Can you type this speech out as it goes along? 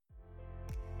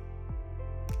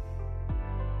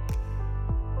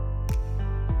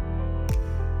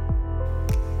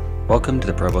Welcome to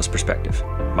the Provost Perspective.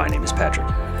 My name is Patrick.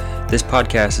 This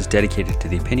podcast is dedicated to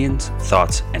the opinions,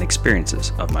 thoughts, and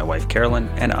experiences of my wife Carolyn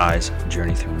and I's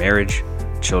journey through marriage,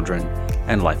 children,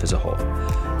 and life as a whole.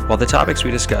 While the topics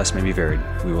we discuss may be varied,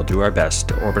 we will do our best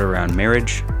to orbit around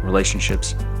marriage,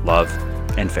 relationships, love,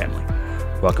 and family.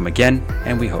 Welcome again,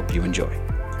 and we hope you enjoy.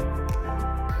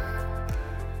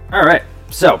 All right,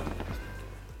 so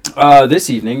this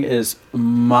evening is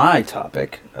my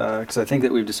topic, because I think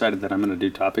that we've decided that I'm going to do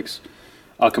topics.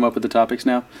 I'll come up with the topics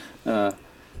now.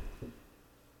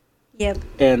 Yep.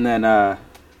 And then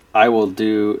I will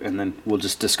do, and then we'll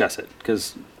just discuss it,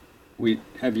 because we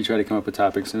have you try to come up with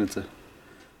topics, and it's a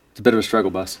bit of a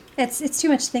struggle bus. It's too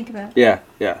much to think about. Yeah.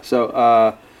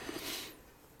 So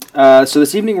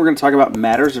this evening we're going to talk about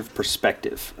matters of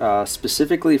perspective,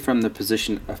 specifically from the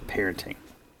position of parenting.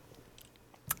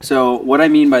 So what I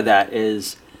mean by that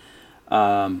is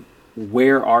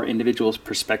where our individuals'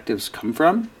 perspectives come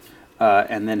from,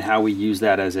 and then how we use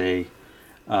that as a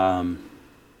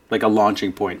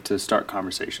launching point to start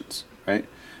conversations, right?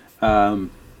 And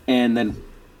then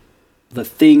the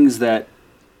things that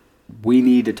we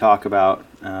need to talk about,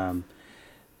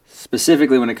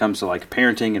 specifically when it comes to like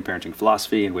parenting and parenting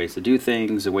philosophy and ways to do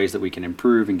things and ways that we can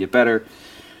improve and get better.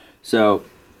 So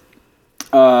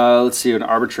let's see an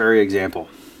arbitrary example.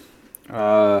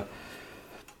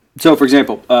 So for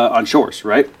example, on chores,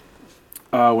 right?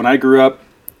 When I grew up,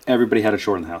 everybody had a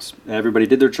chore in the house. Everybody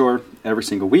did their chore every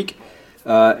single week.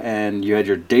 And you had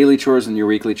your daily chores and your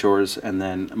weekly chores and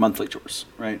then monthly chores,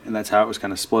 right? And that's how it was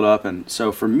kind of split up. And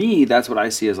so for me, that's what I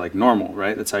see as like normal,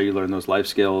 right? That's how you learn those life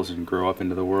skills and grow up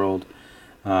into the world.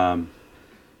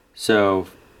 So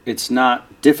it's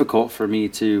not difficult for me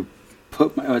to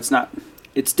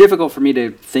it's difficult for me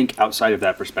to think outside of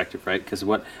that perspective, right? Because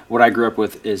what I grew up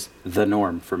with is the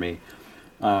norm for me.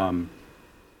 And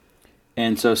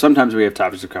so sometimes we have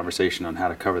topics of conversation on how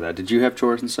to cover that. Did you have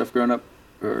chores and stuff growing up?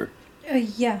 Or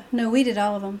Yeah. No, we did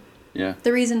all of them. Yeah.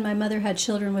 The reason my mother had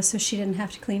children was so she didn't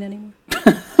have to clean anymore.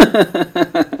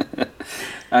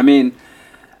 I mean,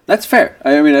 that's fair.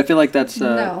 I mean, I feel like that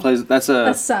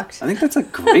sucked. I think that's a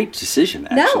great decision,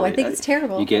 actually. No, I think it's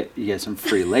terrible. You get some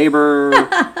free labor.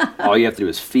 All you have to do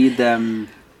is feed them.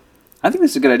 I think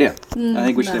this is a good idea. I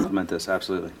think we should implement this,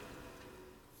 absolutely.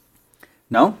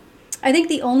 No? I think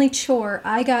the only chore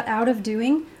I got out of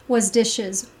doing was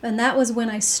dishes. And that was when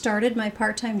I started my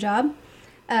part-time job.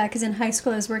 Because in high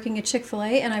school I was working at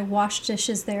Chick-fil-A and I washed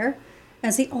dishes there.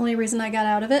 That's the only reason I got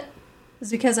out of it. Is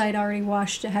because I'd already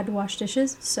had to wash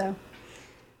dishes. So,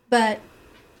 but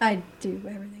I'd do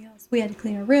everything else. We had to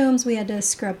clean our rooms. We had to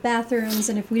scrub bathrooms.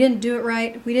 And if we didn't do it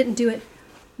right, if we didn't do it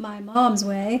my mom's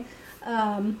way,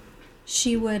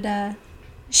 she would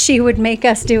make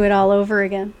us do it all over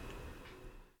again.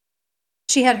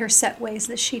 She had her set ways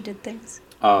that she did things.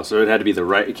 Oh, so it had to be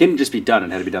it couldn't just be done, it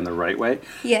had to be done the right way?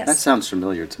 Yes. That sounds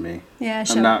familiar to me. Yeah,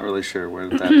 I'm not really sure where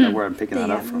I'm picking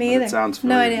that up from. Me either. It sounds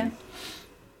familiar. No idea.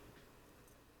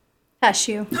 Hush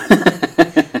you.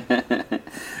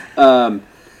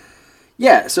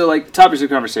 Yeah, so like topics of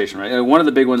conversation, right? One of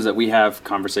the big ones that we have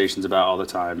conversations about all the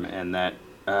time and that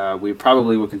we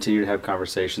probably will continue to have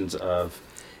conversations of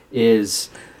is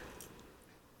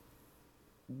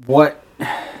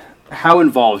how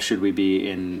involved should we be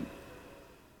in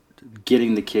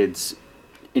getting the kids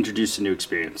introduced to new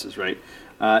experiences, right?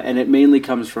 And it mainly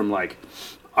comes from like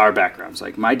our backgrounds.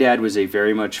 Like my dad was a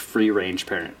very much free range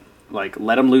parent. Like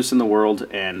let them loose in the world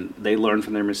and they learn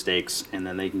from their mistakes and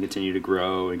then they can continue to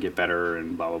grow and get better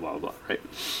and blah, blah, blah, blah,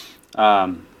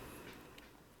 right?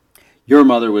 Your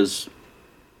mother was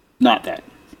not that.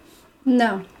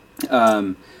 No.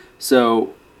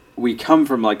 So we come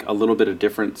from like a little bit of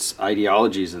different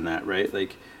ideologies in that, right?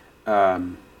 Like,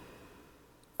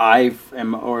 I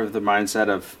am more of the mindset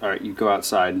of, all right, you go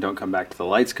outside and don't come back till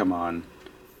the lights come on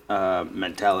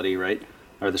mentality, right?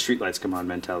 Or the street lights come on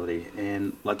mentality.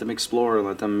 And let them explore, and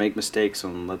let them make mistakes,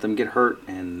 and let them get hurt,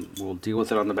 and we'll deal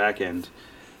with it on the back end.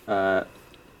 And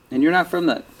you're not from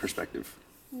that perspective.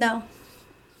 No.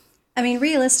 I mean,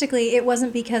 realistically, it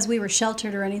wasn't because we were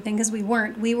sheltered or anything, because we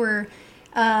weren't. We were,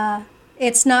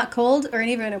 it's not cold, or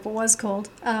even if it was cold,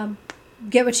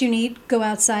 get what you need, go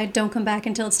outside, don't come back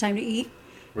until it's time to eat.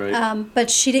 Right.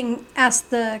 But she didn't ask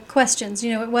the questions.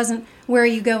 You know, it wasn't, where are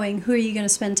you going? Who are you going to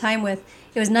spend time with?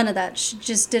 It was none of that. She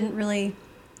just didn't really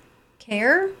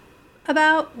care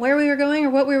about where we were going or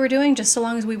what we were doing, just so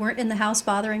long as we weren't in the house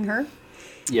bothering her.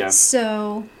 Yeah.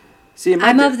 So See,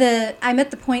 I'm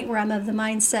at the point where I'm of the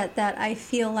mindset that I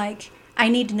feel like I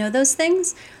need to know those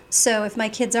things. So if my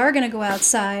kids are going to go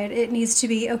outside, it needs to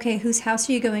be, okay, whose house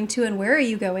are you going to and where are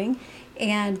you going?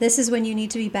 And this is when you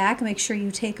need to be back. Make sure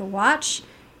you take a watch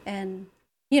and,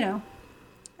 you know,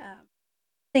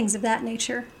 things of that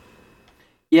nature.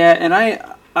 Yeah, and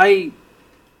I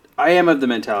am of the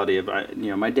mentality of,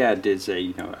 my dad did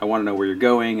say, I want to know where you're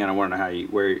going, and I want to know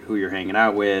who you're hanging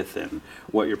out with, and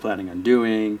what you're planning on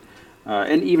doing.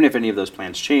 And even if any of those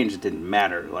plans changed, it didn't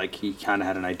matter. Like, he kind of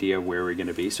had an idea of where we are going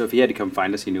to be. So if he had to come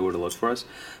find us, he knew where to look for us.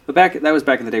 But that was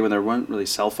back in the day when there weren't really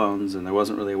cell phones, and there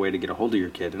wasn't really a way to get a hold of your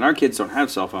kid. And our kids don't have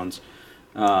cell phones.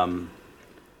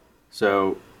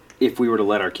 So if we were to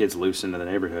let our kids loose into the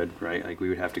neighborhood, right, like we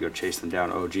would have to go chase them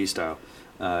down OG style.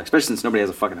 Especially since nobody has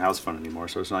a fucking house phone anymore,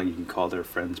 so it's not like you can call their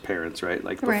friends' parents, right?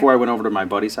 Like, before I went over to my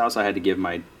buddy's house, I had to give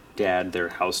my dad their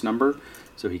house number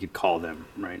so he could call them,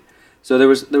 right? So there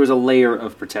was a layer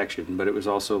of protection, but it was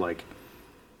also like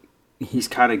he's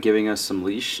kind of giving us some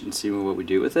leash and seeing what we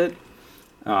do with it.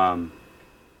 And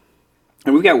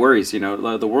we've got worries,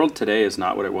 the world today is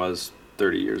not what it was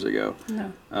 30 years ago.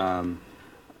 No.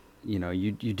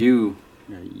 You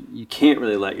can't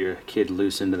really let your kid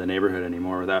loose into the neighborhood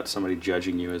anymore without somebody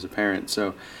judging you as a parent.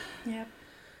 So Yep.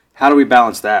 how do we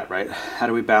balance that, right? How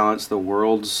do we balance the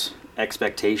world's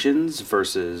expectations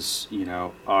versus,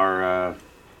 our,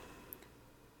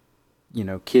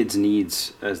 kids'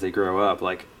 needs as they grow up?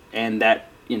 Like, and that,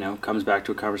 comes back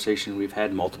to a conversation we've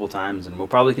had multiple times, and we'll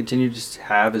probably continue to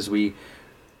have as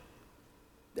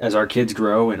our kids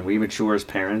grow and we mature as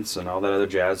parents and all that other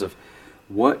jazz of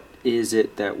what is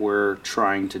it that we're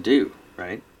trying to do,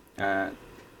 right?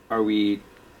 Are we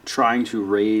trying to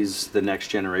raise the next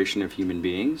generation of human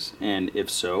beings? And if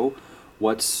so,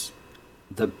 what's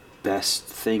the best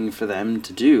thing for them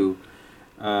to do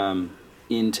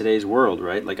in today's world,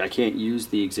 right? Like, I can't use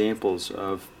the examples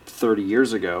of 30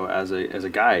 years ago as a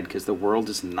guide, because the world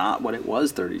is not what it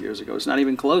was 30 years ago. It's not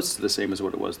even close to the same as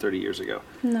what it was 30 years ago.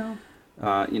 No.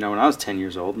 When I was 10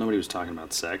 years old, nobody was talking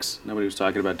about sex. Nobody was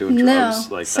talking about doing drugs.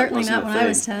 No, Like, certainly that wasn't not when I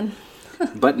was 10.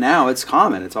 But now it's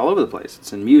common. It's all over the place.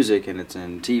 It's in music, and it's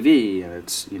in TV, and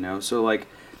it's, so, like,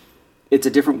 it's a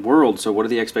different world. So what are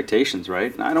the expectations,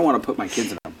 right? And I don't want to put my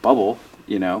kids in a bubble,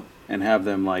 and have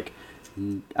them, like,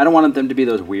 I don't want them to be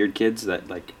those weird kids that,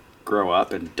 like, grow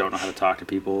up and don't know how to talk to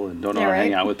people and don't know how to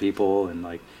hang out with people, and,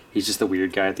 like, he's just the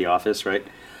weird guy at the office, right?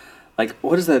 Like,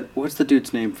 what's the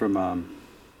dude's name from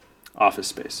Office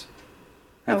Space?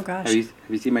 Oh gosh. Have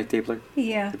you seen Mike Stapler?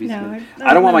 Yeah. No.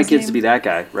 I don't want my kids to be that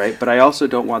guy, right? But I also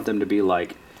don't want them to be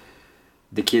like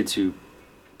the kids who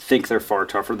think they're far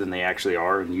tougher than they actually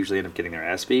are and usually end up getting their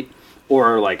ass beat, or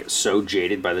are like so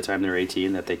jaded by the time they're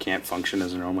 18 that they can't function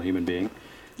as a normal human being.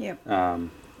 Yep.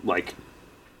 Like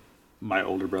my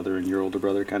older brother and your older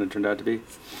brother kind of turned out to be.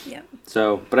 Yep.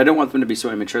 So, but I don't want them to be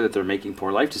so immature that they're making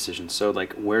poor life decisions. So,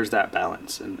 like, where's that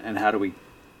balance, and how do we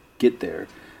get there?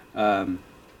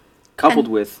 Coupled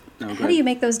with... how do you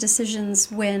make those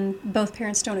decisions when both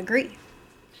parents don't agree?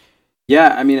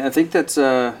 Yeah, I mean, I think that's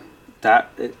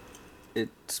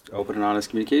it's open and honest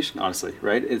communication, honestly,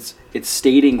 right? It's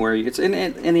stating where it's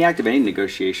in the act of any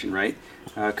negotiation, right?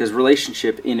 Because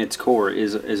relationship in its core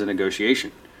is a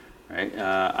negotiation, right?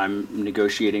 I'm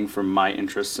negotiating from my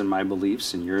interests and my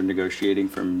beliefs, and you're negotiating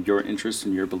from your interests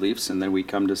and your beliefs, and then we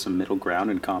come to some middle ground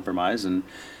and compromise and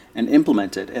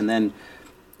implement it, and then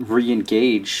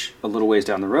re-engage a little ways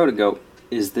down the road and go,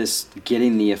 is this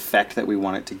getting the effect that we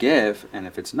want it to give? And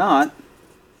if it's not,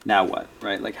 now what,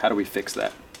 right? Like, how do we fix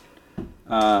that?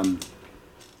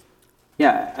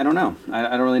 Yeah, I don't know. I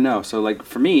don't really know. So, like,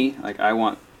 for me, like, I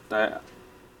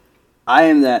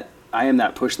am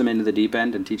that push them into the deep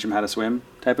end and teach them how to swim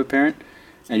type of parent.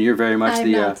 And you're very much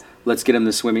let's get them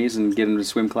the swimmies and get them to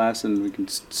swim class, and we can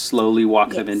slowly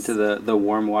walk them into the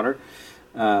warm water.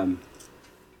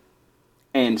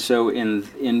 And so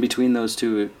in between those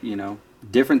two,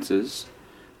 differences,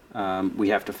 we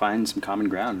have to find some common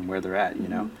ground and where they're at,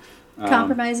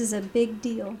 Compromise is a big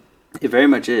deal. It very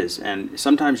much is. And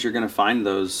sometimes you're going to find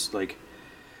those, like,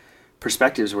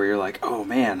 perspectives where you're like, oh,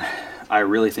 man, I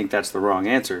really think that's the wrong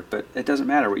answer. But it doesn't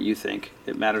matter what you think.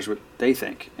 It matters what they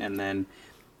think. And then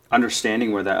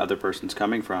understanding where that other person's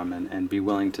coming from and be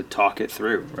willing to talk it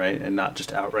through, right? And not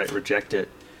just outright reject it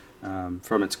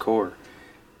from its core.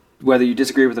 Whether you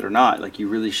disagree with it or not, like, you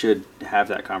really should have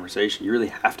that conversation. You really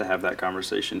have to have that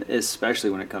conversation,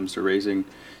 especially when it comes to raising,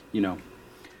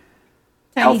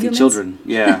 healthy children.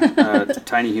 Yeah,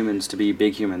 tiny humans to be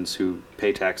big humans who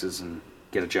pay taxes and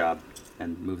get a job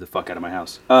and move the fuck out of my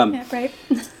house. Yeah, right.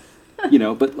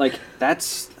 But, like,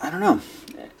 that's, I don't know.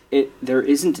 There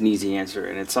isn't an easy answer,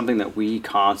 and it's something that we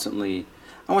constantly,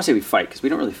 I don't want to say we fight, because we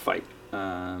don't really fight.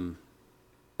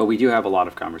 But we do have a lot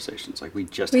of conversations. Like, we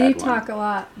had one. We talk a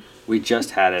lot. We just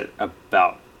had it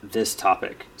about this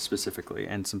topic specifically,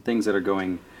 and some things that are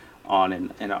going on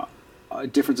in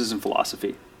differences in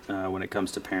philosophy when it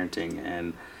comes to parenting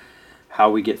and how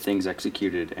we get things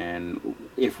executed, and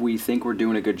if we think we're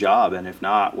doing a good job, and if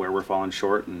not, where we're falling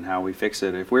short, and how we fix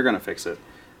it if we're going to fix it.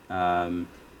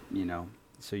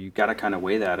 So you got to kind of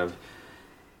weigh that.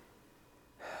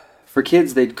 For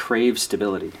kids, they'd crave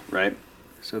stability, right?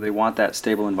 So they want that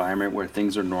stable environment where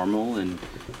things are normal and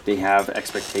they have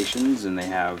expectations and they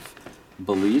have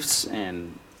beliefs.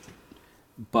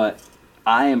 But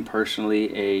I am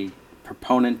personally a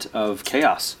proponent of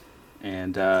chaos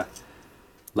and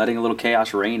letting a little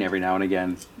chaos reign every now and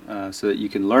again so that you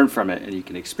can learn from it and you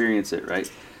can experience it, right?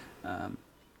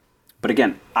 But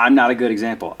again, I'm not a good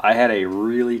example. I had a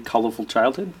really colorful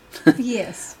childhood.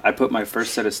 Yes. I put my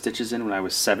first set of stitches in when I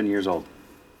was 7 years old.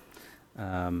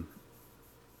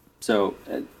 So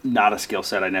not a skill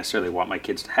set I necessarily want my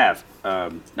kids to have.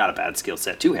 Not a bad skill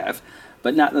set to have,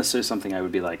 but not necessarily something I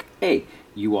would be like, hey,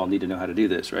 you all need to know how to do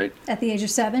this, right? At the age of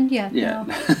 7? Yeah. Yeah.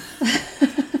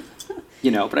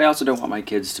 No. But I also don't want my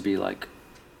kids to be like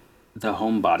the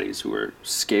homebodies who are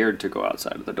scared to go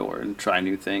outside of the door and try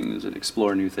new things and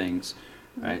explore new things,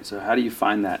 right? So how do you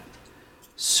find that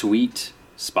sweet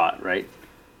spot, right?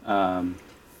 How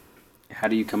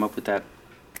do you come up with that?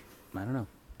 I don't know,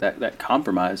 that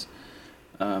compromise.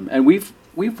 And we've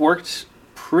worked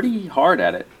pretty hard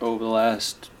at it over the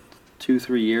last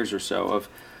 2-3 years or so. Of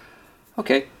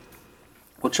okay,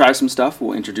 we'll try some stuff,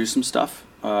 we'll introduce some stuff.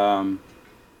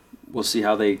 We'll see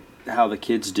how the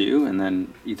kids do, and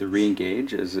then either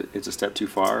re-engage as it's a step too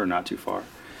far or not too far.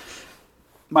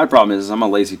 My problem is I'm a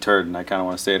lazy turd, and I kind of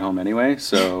want to stay at home anyway.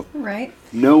 So right.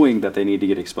 Knowing that they need to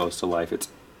get exposed to life, it's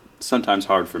sometimes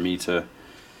hard for me to,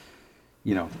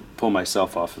 pull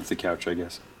myself off of the couch, I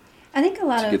guess. I think a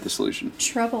lot to of get the solution.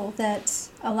 Trouble that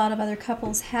a lot of other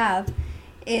couples have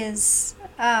is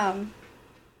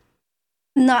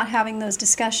not having those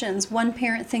discussions. One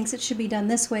parent thinks it should be done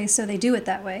this way, so they do it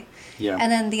that way. Yeah. And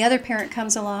then the other parent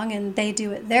comes along and they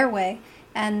do it their way,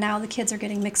 and now the kids are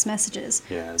getting mixed messages.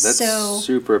 Yeah, that's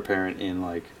super apparent in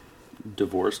like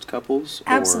divorced couples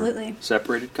absolutely. Or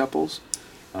separated couples.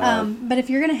 But if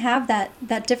you're going to have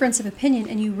that difference of opinion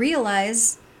and you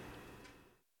realize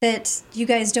that you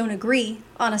guys don't agree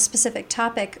on a specific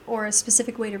topic or a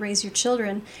specific way to raise your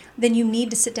children, then you need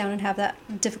to sit down and have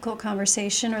that difficult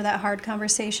conversation or that hard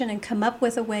conversation and come up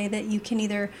with a way that you can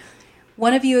either,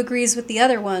 one of you agrees with the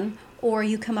other one, or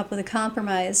you come up with a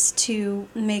compromise to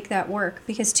make that work.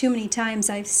 Because too many times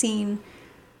I've seen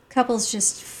couples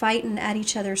just fighting at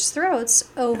each other's throats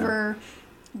over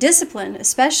discipline,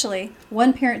 especially.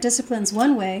 One parent disciplines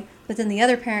one way, but then the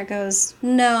other parent goes,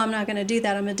 no, I'm not going to do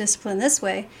that. I'm going to discipline this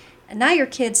way. And now your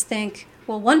kids think,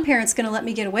 well, one parent's going to let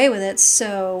me get away with it,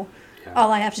 so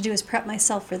all I have to do is prep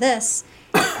myself for this.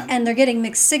 And they're getting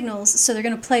mixed signals, so they're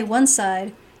going to play one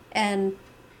side and,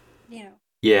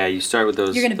 Yeah, you start with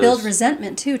those. You're going to build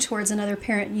resentment, too, towards another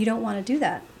parent, and you don't want to do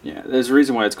that. Yeah, there's a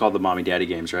reason why it's called the mommy-daddy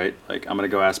games, right? Like, I'm going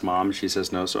to go ask mom, she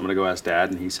says no, so I'm going to go ask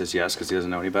dad, and he says yes because he doesn't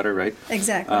know any better, right?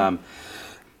 Exactly.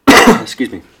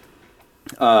 Excuse me.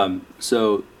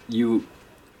 So you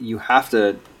have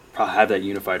to have that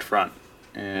unified front,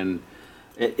 and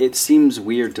it seems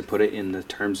weird to put it in the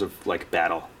terms of like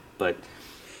battle, but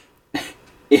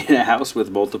in a house with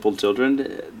multiple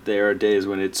children, there are days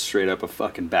when it's straight up a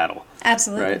fucking battle.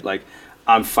 Absolutely. Right? Like,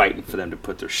 I'm fighting for them to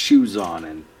put their shoes on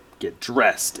and get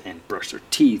dressed and brush their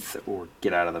teeth or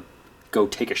go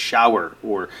take a shower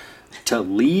or to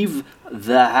leave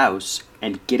the house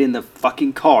and get in the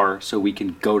fucking car so we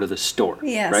can go to the store.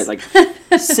 Yes. Right? Like,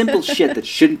 simple shit that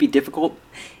shouldn't be difficult.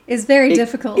 It's very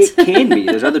difficult. It can be.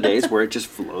 There's other days where it just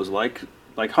flows like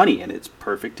honey, and it's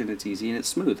perfect and it's easy and it's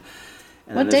smooth.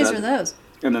 And what days are those?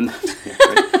 And then,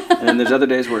 right? And then there's other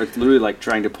days where it's literally like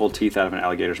trying to pull teeth out of an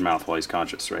alligator's mouth while he's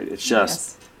conscious, right? It's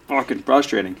just fucking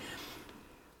frustrating.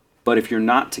 But if you're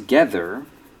not together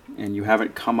and you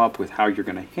haven't come up with how you're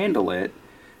going to handle it,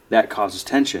 that causes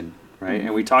tension, right? Mm-hmm.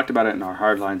 And we talked about it in our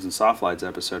hard lines and soft lines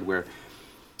episode, where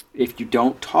if you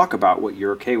don't talk about what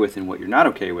you're okay with and what you're not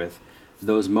okay with,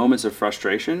 those moments of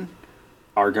frustration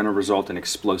are going to result in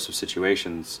explosive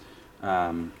situations.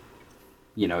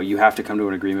 You have to come to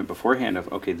an agreement beforehand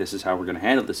of, okay, this is how we're going to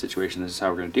handle this situation. This is how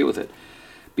we're going to deal with it.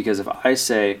 Because if I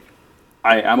say,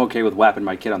 I'm okay with whapping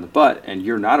my kid on the butt, and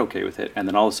you're not okay with it, and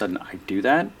then all of a sudden I do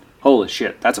that, holy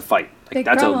shit, that's a fight. Like,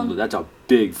 that's a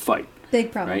big fight.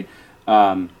 Big problem.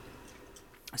 Right?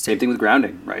 Same thing with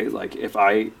grounding, right? Like, if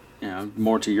I,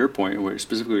 more to your point, where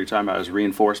specifically what you're talking about is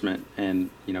reinforcement and,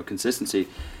 consistency.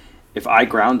 If I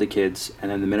ground the kids, and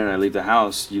then the minute I leave the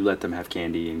house, you let them have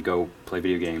candy and go play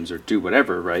video games or do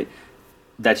whatever, right?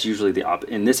 That's usually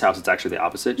in this house, it's actually the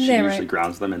opposite. She usually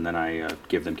grounds them, and then I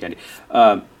give them candy.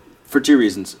 for two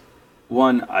reasons.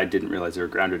 One, I didn't realize they were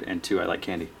grounded, and two, I like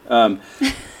candy.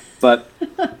 But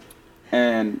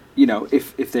and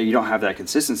if you don't have that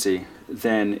consistency,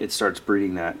 then it starts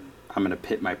breeding that I'm going to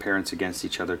pit my parents against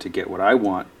each other to get what I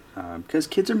want, because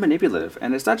kids are manipulative,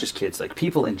 and it's not just kids, like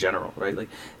people in general, right? Like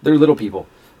they're little people,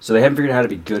 so they haven't figured out how to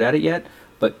be good at it yet.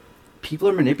 But people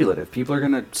are manipulative. People are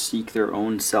going to seek their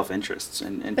own self-interests,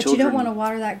 and but children, you don't want to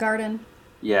water that garden.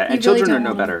 Yeah, and children are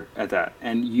no better at that,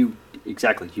 and you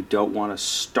don't want to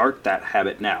start that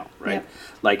habit now, right? Yep.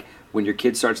 Like when your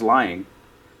kid starts lying,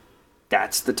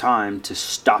 that's the time to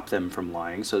stop them from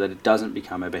lying so that it doesn't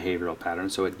become a behavioral pattern,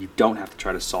 so you don't have to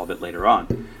try to solve it later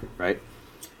on, right?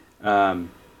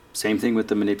 Same thing with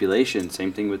the manipulation,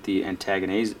 same thing with the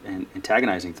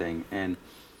antagonizing thing, and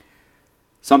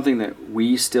something that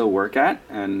we still work at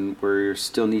and we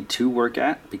still need to work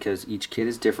at, because each kid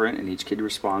is different and each kid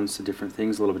responds to different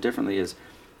things a little bit differently, is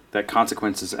that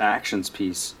consequences actions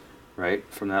piece. Right,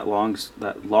 from that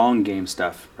long game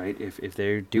stuff, right? If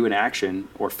they do an action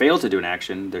or fail to do an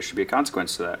action, there should be a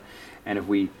consequence to that. And if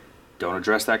we don't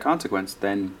address that consequence,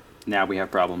 then now we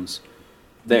have problems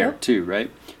there too,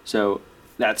 right? So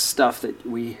that's stuff that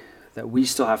we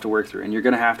still have to work through, and you're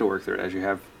going to have to work through it as you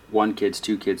have 1 kid,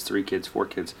 2 kids, 3 kids, 4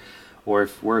 kids, or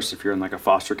if you're in like a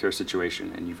foster care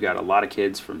situation and you've got a lot of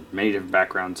kids from many different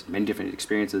backgrounds, many different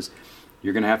experiences.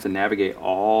 You're going to have to navigate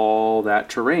all that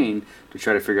terrain to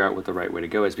try to figure out what the right way to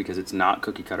go is, because it's not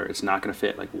cookie cutter. It's not going to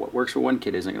fit. Like what works for one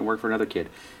kid isn't going to work for another kid.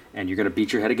 And you're going to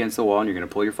beat your head against the wall and you're going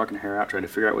to pull your fucking hair out trying to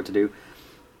figure out what to do.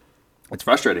 It's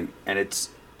frustrating. And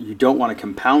you don't want to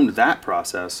compound that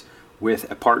process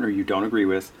with a partner you don't agree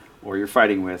with, or you're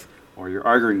fighting with, or you're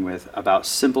arguing with about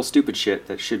simple, stupid shit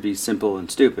that should be simple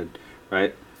and stupid,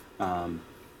 right?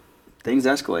 Things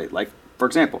escalate. Like, for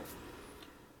example,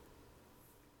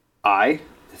 I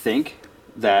think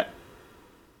that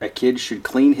a kid should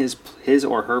clean his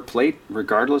or her plate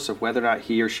regardless of whether or not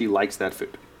he or she likes that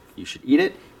food. You should eat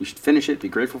it, you should finish it, be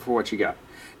grateful for what you got.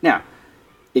 Now,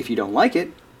 if you don't like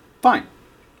it, fine.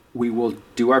 We will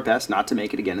do our best not to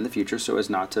make it again in the future so as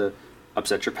not to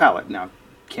upset your palate. Now,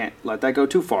 can't let that go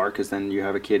too far, because then you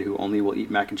have a kid who only will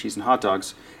eat mac and cheese and hot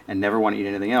dogs and never want to eat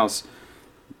anything else.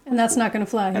 And that's not going to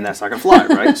fly. And that's not going to fly,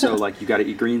 right? So, like, you got to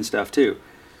eat green stuff too,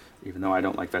 even though I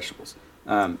don't like vegetables.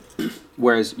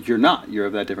 Whereas you're not. You're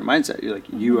of that different mindset. You're like,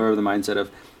 you are of the mindset of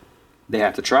they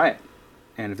have to try it.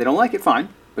 And if they don't like it, fine.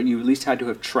 But you at least had to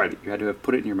have tried it. You had to have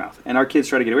put it in your mouth. And our kids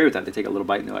try to get away with that. They take a little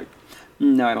bite and they're like,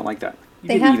 no, I don't like that.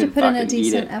 They have to put in a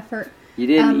decent effort. You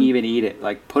didn't even eat it.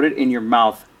 Like, put it in your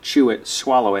mouth, chew it,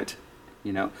 swallow it.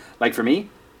 Like for me,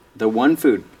 the one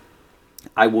food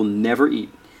I will never eat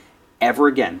ever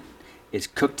again is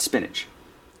cooked spinach.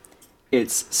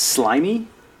 It's slimy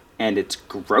and it's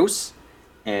gross,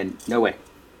 and no way.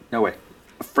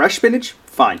 Fresh spinach,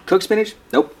 fine. Cooked spinach,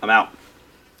 nope, I'm out.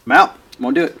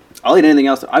 Won't do it. I'll eat anything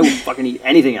else. I will fucking eat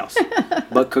anything else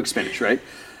but cooked spinach, right?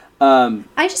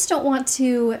 I just don't want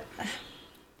to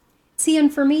see,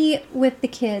 and for me with the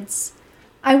kids,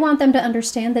 I want them to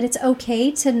understand that it's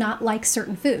okay to not like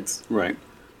certain foods. Right.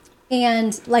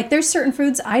 And like there's certain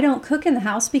foods I don't cook in the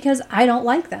house because I don't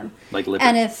like them. Like liver.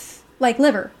 And if like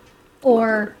liver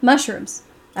or mushrooms,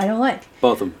 I don't like.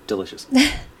 Both of them delicious.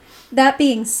 That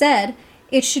being said,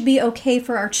 it should be okay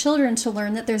for our children to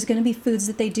learn that there's going to be foods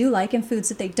that they do like and foods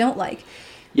that they don't like.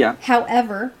 Yeah.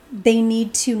 However, they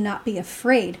need to not be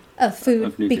afraid of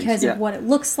food because of what it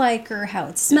looks like or how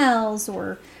it smells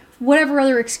or whatever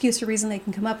other excuse or reason they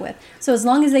can come up with. So as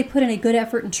long as they put in a good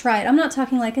effort and try it, I'm not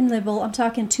talking like a nibble, I'm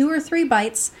talking 2 or 3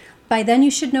 bites. By then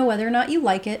you should know whether or not you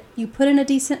like it. You put in a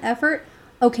decent effort,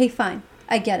 okay, fine,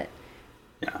 I get it.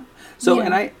 Yeah. So,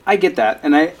 and I get that,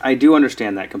 and I do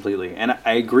understand that completely, and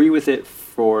I agree with it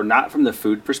not from the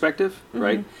food perspective,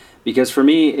 right? Because for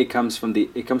me, it comes from the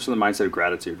mindset of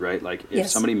gratitude, right? Like if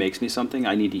somebody makes me something,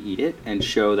 I need to eat it and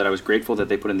show that I was grateful that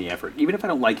they put in the effort. Even if I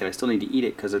don't like it, I still need to eat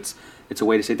it because it's a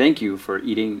way to say thank you for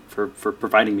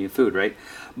providing me food, right?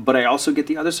 But I also get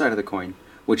the other side of the coin,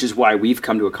 which is why we've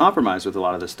come to a compromise with a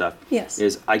lot of this stuff. Yes.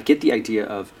 Is I get the idea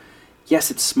of,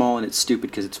 yes, it's small and it's stupid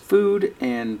because it's food,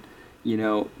 and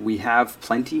we have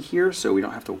plenty here, so we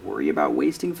don't have to worry about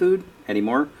wasting food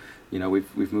anymore.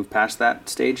 We've moved past that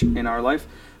stage in our life.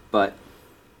 But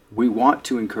we want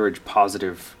to encourage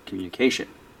positive communication,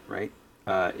 right?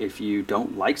 If you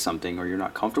don't like something or you're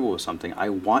not comfortable with something, I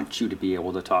want you to be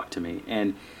able to talk to me.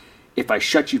 And if I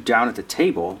shut you down at the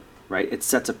table, right, it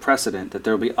sets a precedent that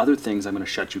there will be other things I'm going to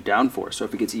shut you down for. So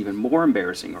if it gets even more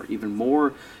embarrassing or even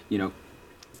more,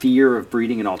 fear of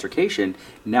breeding an altercation,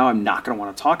 now I'm not going to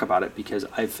want to talk about it because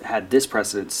I've had this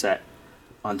precedent set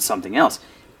on something else.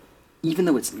 Even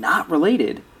though it's not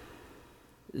related,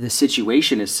 the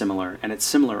situation is similar, and it's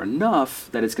similar enough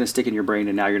that it's going to stick in your brain,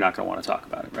 and now you're not going to want to talk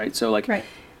about it, right? So, like, Right.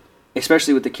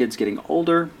 especially with the kids getting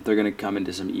older, they're going to come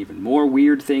into some even more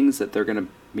weird things that they're going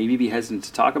to maybe be hesitant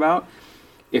to talk about.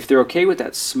 If they're okay with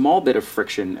that small bit of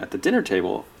friction at the dinner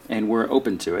table, and we're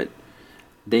open to it,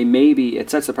 it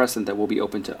sets the precedent that we'll be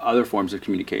open to other forms of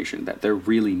communication that they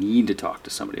really need to talk to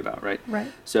somebody about, right? Right.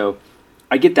 So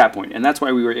I get that point, and that's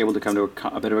why we were able to come to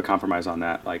a bit of a compromise on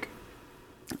that. Like,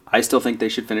 I still think they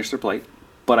should finish their plate,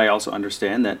 but I also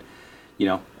understand that,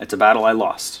 it's a battle I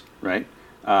lost, right?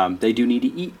 They do need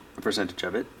to eat a percentage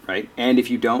of it, right? And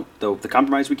if you don't, though, the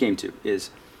compromise we came to is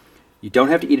you don't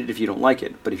have to eat it if you don't like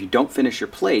it, but if you don't finish your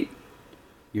plate,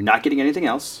 you're not getting anything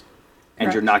else, and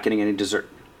Right. you're not getting any dessert.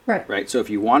 Right. Right. So if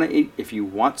you want to eat, if you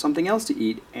want something else to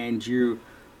eat, and you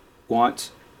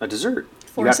want a dessert, you have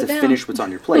Force to it down. finish what's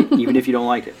on your plate, even if you don't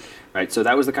like it. Right. So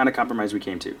that was the kind of compromise we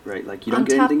came to. Right. Like, you don't On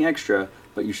get top- anything extra,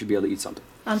 but you should be able to eat something.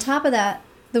 On top of that,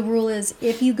 the rule is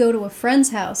if you go to a friend's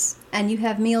house and you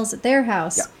have meals at their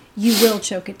house, Yeah. you will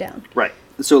choke it down. Right.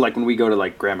 So like when we go to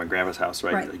like grandma and grandpa's house,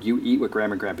 right? Right. Like, you eat what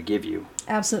grandma and grandpa give you,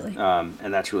 Absolutely.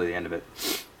 and that's really the end of it.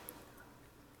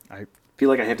 I feel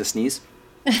like I have to sneeze,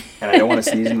 and I don't want to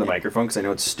sneeze into the microphone because I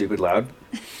know it's stupid loud.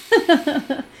 It's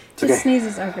The okay.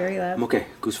 sneezes are very loud. I'm okay.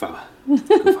 Goose fava.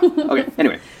 Okay.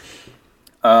 Anyway.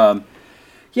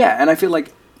 Yeah, and I feel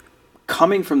like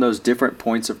coming from those different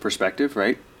points of perspective,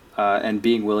 right, and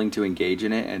being willing to engage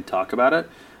in it and talk about it,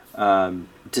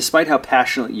 despite how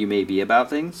passionate you may be about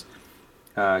things,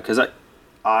 because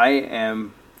I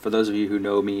am, for those of you who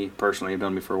know me personally, have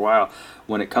known me for a while,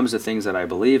 when it comes to things that I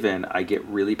believe in, I get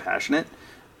really passionate,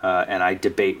 and I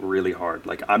debate really hard.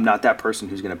 Like, I'm not that person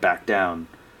who's going to back down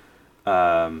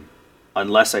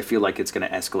unless I feel like it's going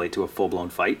to escalate to a full-blown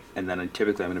fight, and then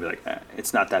typically I'm going to be like,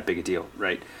 it's not that big a deal,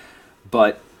 right?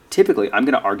 But typically I'm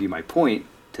going to argue my point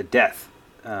to death,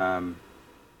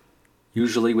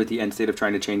 usually with the end state of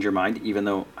trying to change your mind, even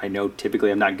though I know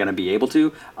typically I'm not going to be able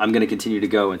to. I'm going to continue to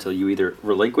go until you either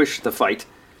relinquish the fight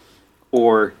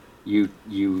or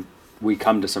we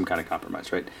come to some kind of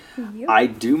compromise, right? Yep. I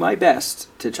do my best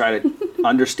to try to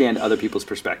understand other people's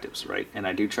perspectives, right? And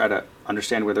I do try to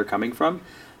understand where they're coming from,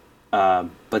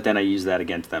 but then I use that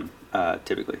against them,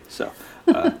 typically. So,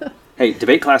 hey,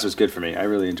 debate class was good for me. I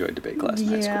really enjoyed debate class in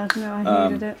high school. Yeah, no, I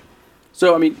hated it.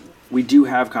 So, I mean, we do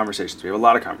have conversations. We have a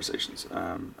lot of conversations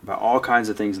about all kinds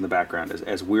of things in the background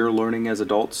as we're learning as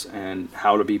adults and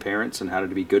how to be parents and how to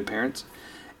be good parents,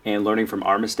 and learning from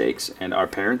our mistakes and our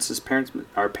parents'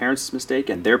 mistake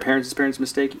and their parents'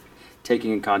 mistake,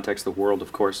 taking in context the world,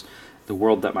 of course. The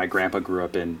world that my grandpa grew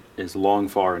up in is long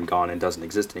far and gone and doesn't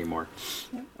exist anymore.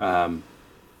 But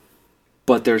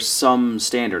there's some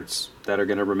standards that are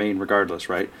going to remain regardless,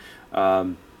 right?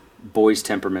 Boys'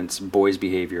 temperaments, boys'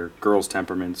 behavior, girls'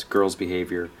 temperaments, girls'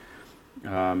 behavior.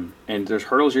 And there's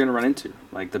hurdles you're going to run into.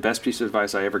 Like, the best piece of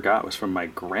advice I ever got was from my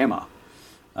grandma.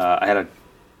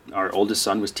 Our oldest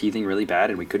son was teething really bad,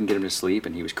 and we couldn't get him to sleep,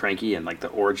 and he was cranky, and like the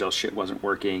Oragel shit wasn't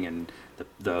working, and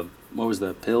the what was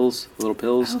the pills, the little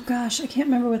pills? Oh gosh, I can't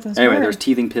remember what those Anyway, were. there was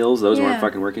teething pills; those weren't Yeah.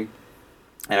 fucking working.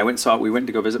 And we went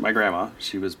to go visit my grandma.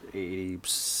 She was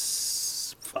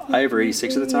 85 or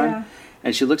 86 at the time, Yeah.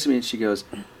 and she looks at me and she goes,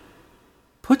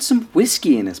 "Put some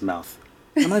whiskey in his mouth."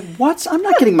 I'm like, "What? I'm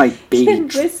not getting my baby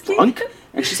Whiskey? drunk."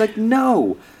 And she's like,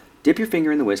 "No, dip your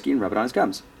finger in the whiskey and rub it on his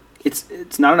gums.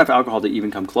 It's not enough alcohol to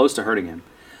even come close to hurting him,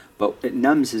 but it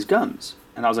numbs his gums."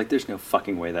 And I was like, "There's no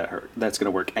fucking way that's gonna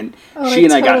work." And she it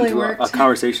and I got totally into a worked.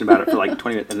 conversation about it for like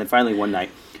 20 minutes, and then finally one night,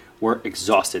 we're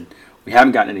exhausted. We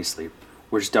haven't gotten any sleep.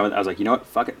 We're just done with it. I was like, "You know what?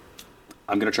 Fuck it.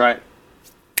 I'm gonna try it."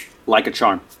 Like a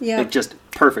charm. Yeah. It just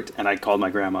perfect. And I called my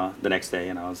grandma the next day,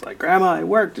 and I was like, "Grandma, it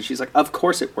worked." And she's like, "Of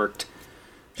course it worked."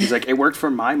 She's like, "It worked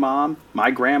for my mom, my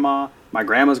grandma, my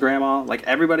grandma's grandma. Like,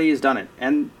 everybody has done it,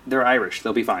 and they're Irish.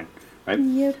 They'll be fine." Right?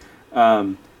 Yep.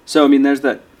 So, I mean, there's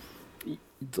the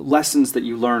lessons that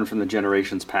you learn from the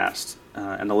generations past,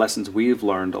 and the lessons we've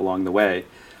learned along the way,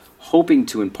 hoping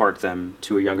to impart them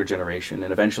to a younger generation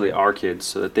and eventually our kids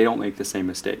so that they don't make the same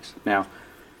mistakes. Now,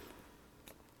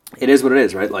 it is what it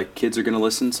is, right? Like, kids are going to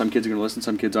listen. Some kids are going to listen.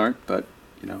 Some kids aren't. But,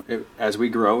 as we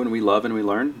grow and we love and we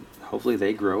learn, hopefully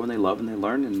they grow and they love and they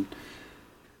learn. And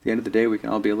at the end of the day, we can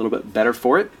all be a little bit better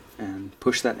for it and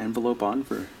push that envelope on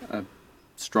for a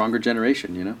stronger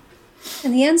generation,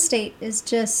 And the end state is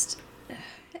just,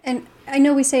 and I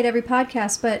know we say it every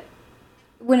podcast, but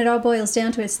when it all boils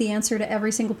down to it, it's the answer to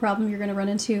every single problem you're going to run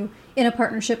into in a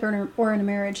partnership or in a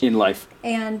marriage. In life.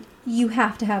 And you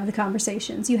have to have the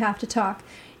conversations. You have to talk.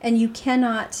 And you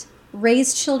cannot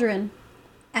raise children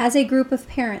as a group of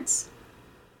parents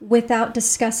without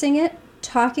discussing it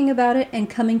talking about it and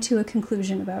coming to a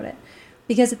conclusion about it.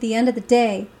 Because at the end of the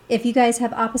day, if you guys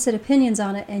have opposite opinions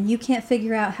on it and you can't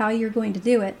figure out how you're going to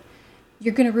do it,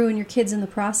 you're going to ruin your kids in the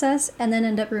process and then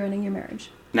end up ruining your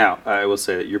marriage. Now, I will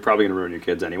say that you're probably going to ruin your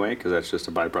kids anyway, because that's just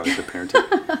a byproduct of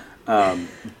parenting.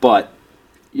 But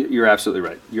you're absolutely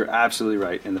right. You're absolutely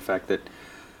right in the fact that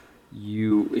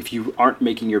if you aren't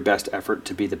making your best effort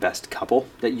to be the best couple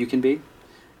that you can be,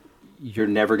 you're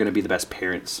never going to be the best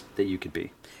parents that you could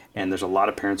be. And there's a lot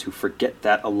of parents who forget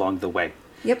that along the way.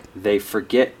 Yep. They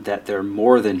forget that they're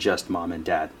more than just mom and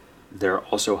dad. They're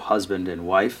also husband and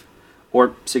wife,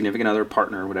 or significant other,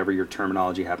 partner, whatever your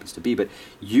terminology happens to be. But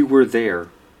you were there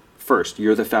first.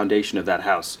 You're the foundation of that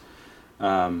house.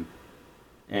 And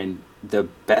the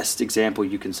best example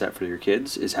you can set for your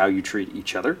kids is how you treat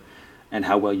each other and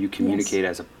how well you communicate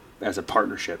as a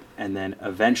partnership. And then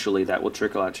eventually that will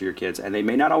trickle out to your kids. And they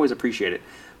may not always appreciate it,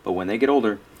 but when they get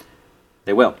older,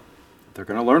 they will. They're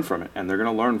going to learn from it, and they're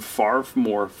going to learn far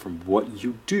more from what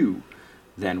you do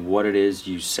than what it is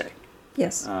you say.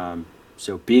 Yes.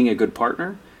 So being a good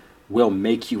partner will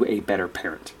make you a better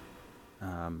parent.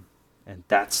 And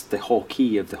that's the whole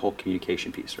key of the whole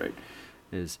communication piece, right?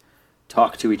 Is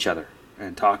talk to each other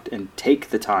and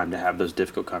take the time to have those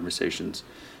difficult conversations.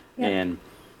 Yep. And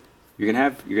you're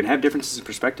gonna have differences in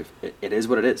perspective. It is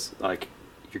what it is. Like,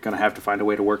 you're going to have to find a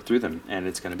way to work through them, and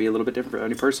it's going to be a little bit different for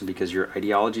any person because your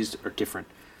ideologies are different.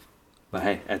 But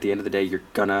hey, at the end of the day,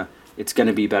 it's going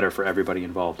to be better for everybody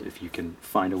involved if you can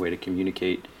find a way to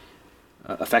communicate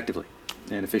effectively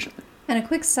and efficiently. And a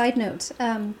quick side note,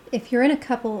 if you're in a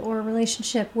couple or a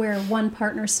relationship where one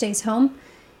partner stays home,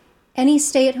 any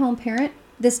stay-at-home parent,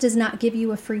 this does not give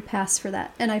you a free pass for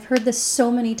that. And I've heard this so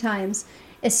many times,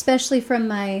 especially from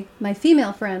my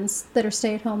female friends that are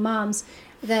stay-at-home moms,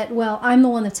 that, well, I'm the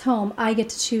one that's home, I get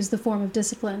to choose the form of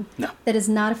discipline. No. That is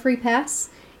not a free pass.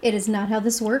 It is not how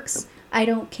this works. Nope. I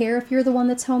don't care if you're the one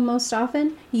that's home most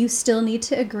often. You still need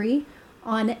to agree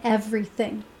on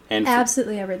everything.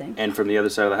 Absolutely everything. And from the other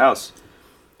side of the house,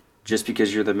 just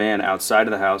because you're the man outside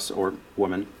of the house or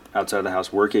woman outside of the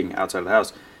house working outside of the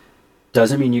house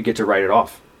doesn't mean you get to write it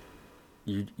off.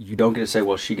 You don't get to say,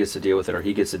 well, she gets to deal with it or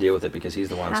he gets to deal with it because he's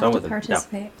the one that's home with it.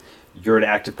 Participate. No. You're an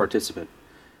active participant.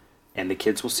 And the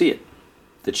kids will see it.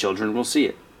 The children will see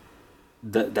it.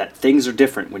 That things are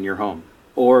different when you're home.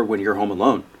 Or when you're home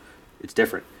alone. It's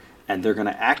different. And they're going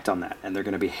to act on that. And they're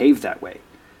going to behave that way.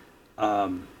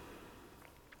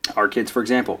 Our kids, for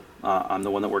example, I'm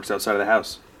the one that works outside of the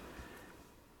house.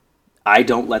 I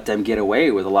don't let them get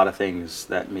away with a lot of things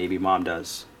that maybe mom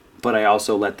does. But I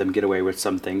also let them get away with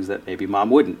some things that maybe mom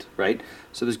wouldn't, right?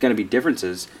 So there's going to be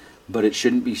differences. But it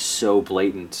shouldn't be so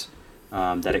blatant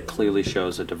that it clearly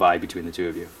shows a divide between the two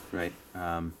of you, right?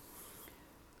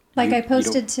 I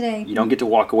posted today. You don't get to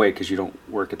walk away because you don't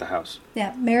work at the house.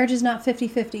 Yeah, marriage is not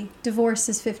 50-50. Divorce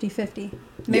is 50-50.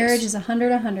 Marriage is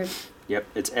 100-100. Yep,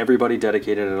 it's everybody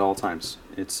dedicated at all times.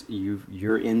 It's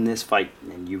you're in this fight,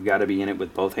 and you've got to be in it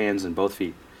with both hands and both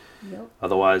feet. Yep.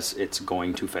 Otherwise, it's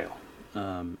going to fail.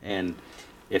 And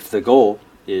if the goal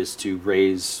is to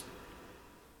raise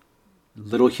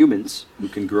little humans who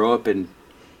can grow up and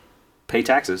pay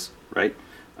taxes, right?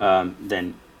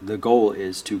 Then the goal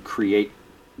is to create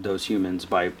those humans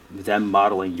by them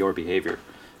modeling your behavior.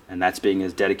 And that's being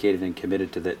as dedicated and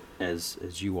committed to that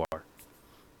as you are.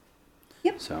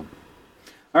 Yep. So,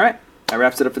 all right. That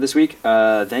wraps it up for this week.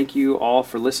 Thank you all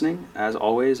for listening. As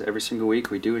always, every single week,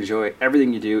 we do enjoy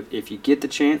everything you do. If you get the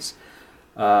chance,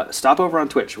 stop over on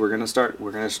Twitch. We're going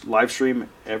to live stream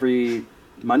every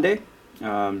Monday.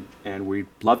 And we'd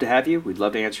love to have you. We'd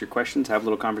love to answer your questions, have a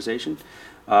little conversation.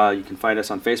 You can find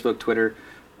us on Facebook, Twitter,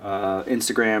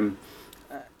 Instagram,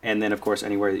 and then, of course,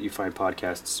 anywhere that you find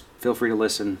podcasts. Feel free to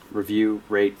listen, review,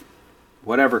 rate,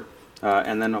 whatever.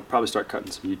 And then I'll probably start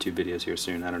cutting some YouTube videos here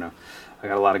soon. I don't know. I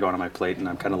got a lot going on my plate, and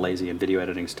I'm kind of lazy, and video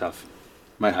editing's tough.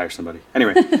 Might hire somebody.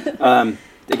 Anyway,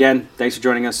 again, thanks for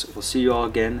joining us. We'll see you all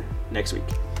again next week.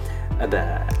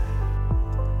 Bye-bye.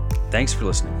 Thanks for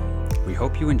listening. We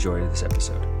hope you enjoyed this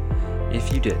episode.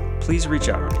 If you did, please reach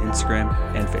out on Instagram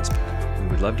and Facebook. We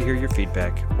would love to hear your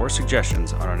feedback or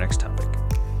suggestions on our next topic.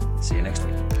 See you next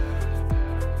week.